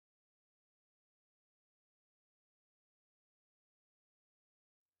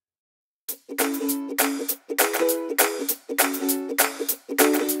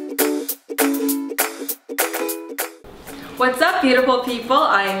What's up, beautiful people?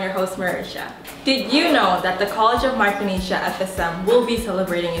 I am your host, Marisha. Did you know that the College of Micronesia-FSM will be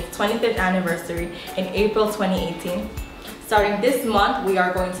celebrating its 25th anniversary in April 2018? Starting this month, we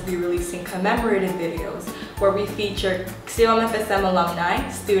are going to be releasing commemorative videos where we feature COM-FSM alumni,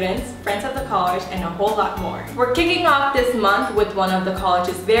 students, friends of the college, and a whole lot more. We're kicking off this month with one of the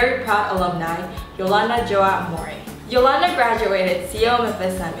college's very proud alumni, Yolanda Joab Mori. Yolanda graduated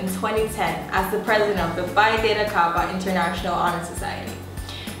COM-FSM in 2010 as the president of the Phi Theta Kappa International Honor Society.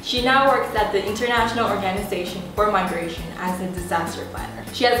 She now works at the International Organization for Migration as a disaster planner.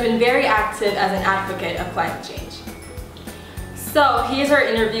 She has been very active as an advocate of climate change. So here's our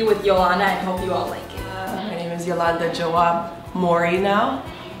interview with Yolanda, and hope you all like it. My name is Yolanda Joab Mori now.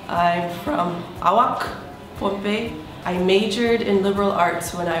 I'm from Awak, Pohnpei. I majored in liberal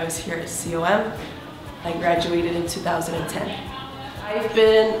arts when I was here at COM. I graduated in 2010. I've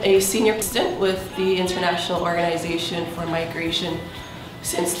been a senior assistant with the International Organization for Migration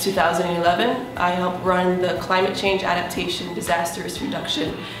since 2011. I help run the Climate Change Adaptation, Disaster Risk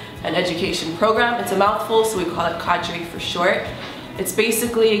Reduction and Education program. It's a mouthful, so we call it CODRE for short. It's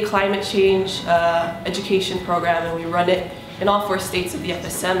basically a climate change education program, and we run it in all 4 states of the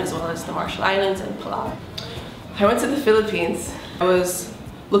FSM as well as the Marshall Islands and Palau. I went to the Philippines. I was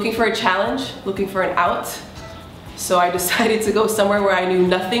looking for a challenge, looking for an out. So I decided to go somewhere where I knew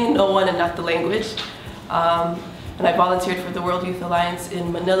nothing, no one, and not the language. And I volunteered for the World Youth Alliance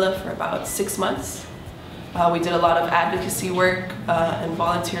in Manila for about 6 months. We did a lot of advocacy work and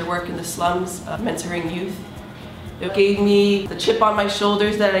volunteer work in the slums, mentoring youth. It gave me the chip on my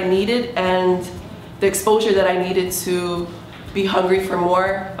shoulders that I needed and the exposure that I needed to be hungry for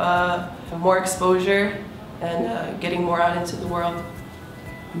more exposure and getting more out into the world.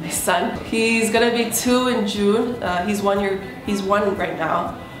 My son, he's gonna be 2 in June. He's 1 right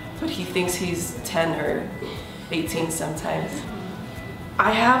now, but he thinks he's 10 or 18 sometimes.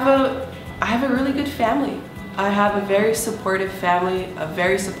 I have a really good family. I have a very supportive family, a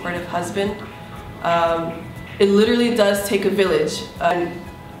very supportive husband. It literally does take a village.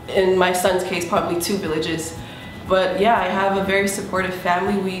 In my son's case, probably 2 villages. But yeah, I have a very supportive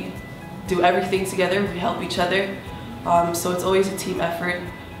family. We do everything together, we help each other. So it's always a team effort.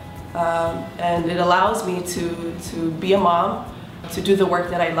 And it allows me to be a mom, to do the work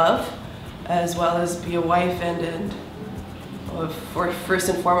that I love, as well as be a wife and first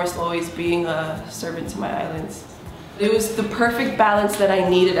and foremost always being a servant to my islands. It was the perfect balance that I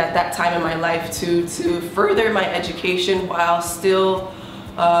needed at that time in my life to further my education while still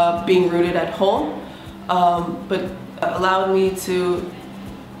being rooted at home, but allowed me to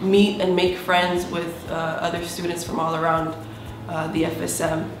meet and make friends with other students from all around the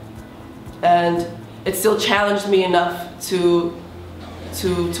FSM. And it still challenged me enough to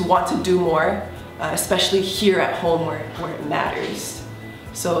want to do more, especially here at home where it matters.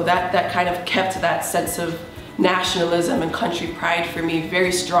 So that kind of kept that sense of nationalism and country pride for me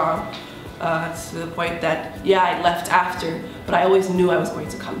very strong, to the point that, yeah, I left after, but I always knew I was going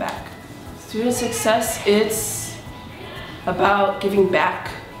to come back. Student success, it's about giving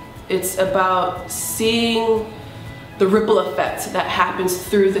back. It's about seeing the ripple effect that happens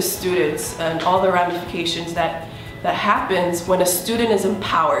through the students and all the ramifications that happens when a student is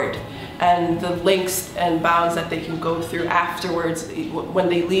empowered, and the lengths and bounds that they can go through afterwards when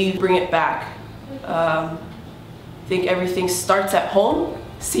they leave, bring it back. I think everything starts at home.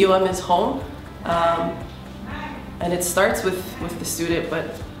 COM is home, and it starts with the student,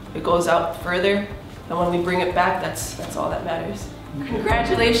 but it goes out further, and when we bring it back, that's all that matters.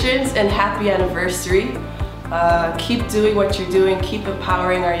 Congratulations and happy anniversary. Keep doing what you're doing, keep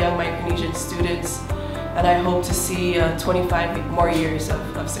empowering our young Micronesian students, and I hope to see 25 more years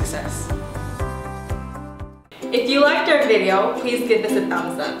of success. If you liked our video, please give us a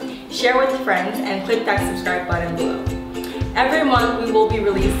thumbs up, share with friends, and click that subscribe button below. Every month we will be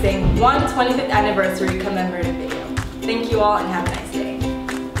releasing one 25th anniversary commemorative video. Thank you all and have a nice day.